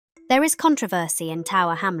There is controversy in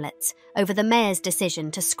Tower Hamlets over the mayor's decision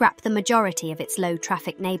to scrap the majority of its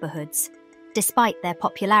low-traffic neighbourhoods. Despite their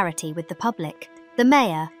popularity with the public, the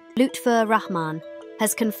mayor, Lutfur Rahman,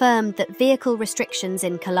 has confirmed that vehicle restrictions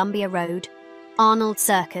in Columbia Road, Arnold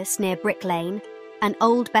Circus near Brick Lane, and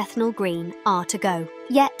Old Bethnal Green are to go.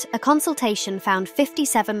 Yet, a consultation found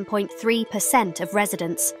 57.3% of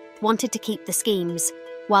residents wanted to keep the schemes,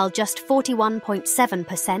 while just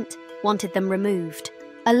 41.7% wanted them removed.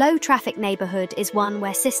 A low-traffic neighbourhood is one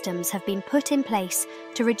where systems have been put in place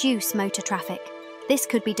to reduce motor traffic. This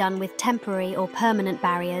could be done with temporary or permanent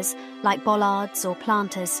barriers, like bollards or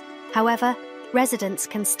planters. However, residents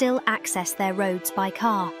can still access their roads by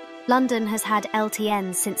car. London has had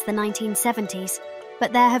LTNs since the 1970s,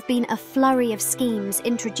 but there have been a flurry of schemes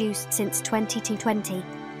introduced since 2020,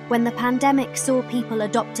 when the pandemic saw people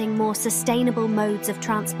adopting more sustainable modes of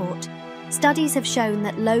transport. Studies have shown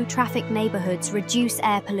that low-traffic neighbourhoods reduce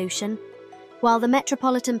air pollution, while the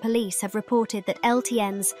Metropolitan Police have reported that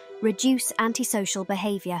LTNs reduce antisocial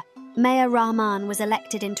behaviour. Mayor Rahman was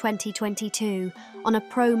elected in 2022 on a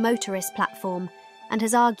pro-motorist platform and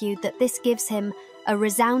has argued that this gives him a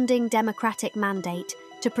resounding democratic mandate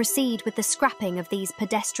to proceed with the scrapping of these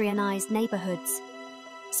pedestrianised neighbourhoods.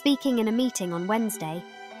 Speaking in a meeting on Wednesday,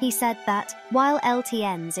 he said that, while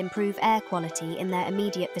LTNs improve air quality in their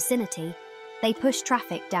immediate vicinity, they push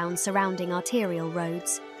traffic down surrounding arterial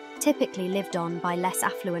roads, typically lived on by less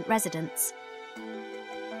affluent residents.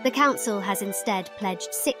 The council has instead pledged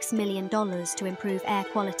 $6 million to improve air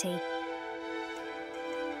quality